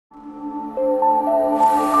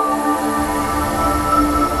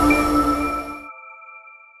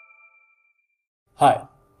Hi,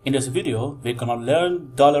 in this video we're gonna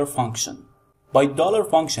learn dollar function. By dollar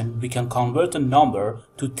function we can convert a number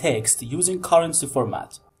to text using currency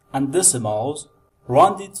format and decimals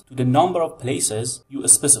rounded to the number of places you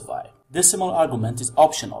specify. Decimal argument is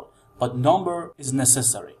optional, but number is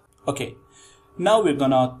necessary. Okay, now we're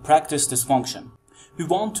gonna practice this function. We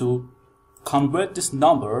want to convert this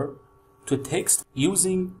number to text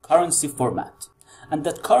using currency format. And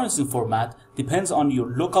that currency format depends on your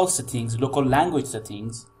local settings, local language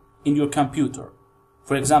settings in your computer.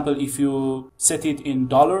 For example, if you set it in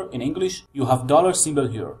dollar in English, you have dollar symbol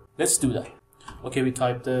here. Let's do that. Okay, we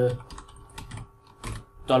type the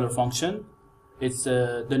dollar function. It's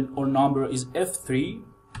then our number is F3.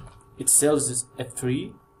 Its cells is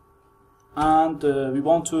F3, and we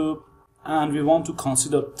want to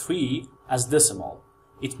consider 3 as decimal.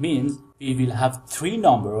 It means we will have 3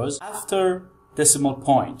 numbers after decimal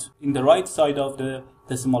point in the right side of the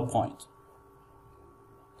decimal point.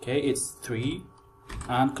 Okay, it's 3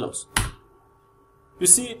 and close. You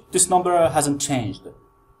see, this number hasn't changed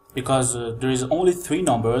because there is only 3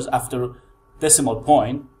 numbers after decimal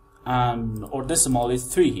point, and our decimal is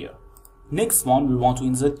 3 here. Next one, we want to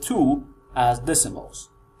insert 2 as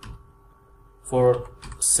decimals for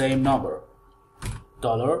same number,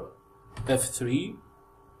 dollar, F3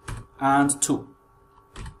 and 2.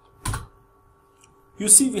 You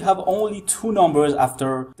see, we have only 2 numbers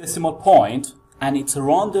after decimal point and it's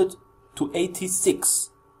rounded to 86.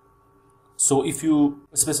 So if you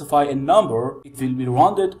specify a number, it will be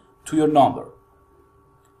rounded to your number.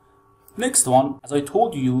 Next one, as I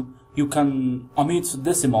told you, you can omit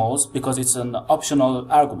decimals because it's an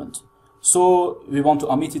optional argument. So we want to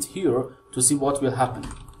omit it here to see what will happen.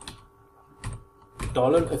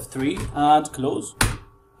 Dollar F3 and close.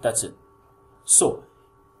 That's it. So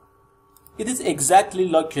it is exactly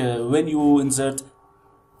like when you insert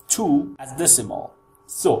 2 as decimal.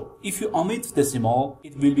 So if you omit decimal,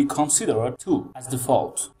 it will be considered 2 as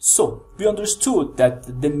default. So we understood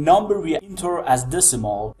that the number we enter as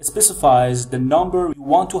decimal specifies the number you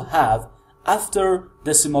want to have after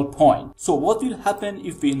decimal point. So what will happen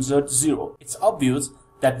if we insert 0? It's obvious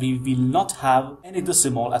that we will not have any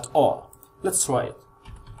decimal at all. Let's try it.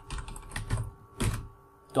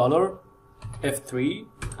 Dollar F3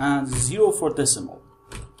 and 0 for decimal.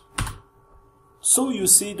 So you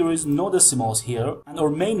see there is no decimals here, and our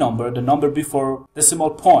main number, the number before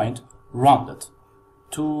decimal point, rounded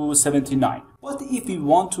to 79. What if we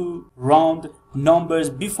want to round numbers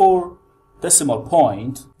before decimal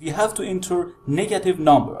point? We have to enter negative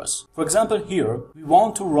numbers. For example, here we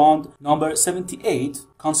want to round number 78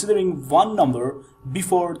 considering one number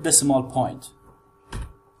before decimal point.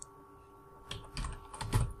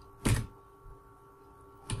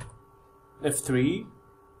 F3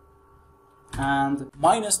 and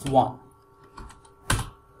minus 1.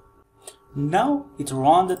 Now it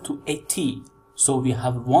rounded to 80. So we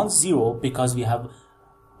have 1 0 because we have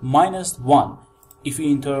minus 1. If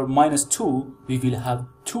we enter minus 2, we will have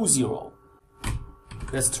 2 0.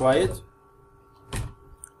 Let's try it.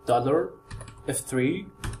 Dollar F3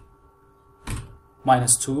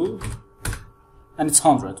 minus 2 and it's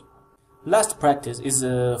 100. Last practice is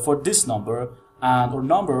for this number, and our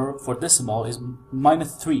number for decimal is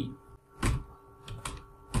minus 3.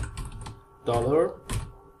 Dollar,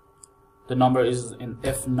 the number is in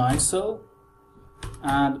F9 cell,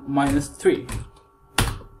 and minus 3.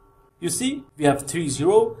 You see, we have 3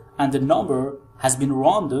 0 and the number has been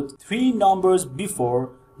rounded 3 numbers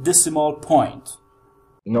before decimal point.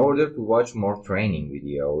 In order to watch more training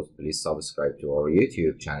videos, please subscribe to our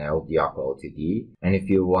YouTube channel Diako Ltd. And if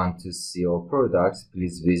you want to see our products,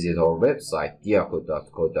 please visit our website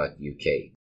diako.co.uk.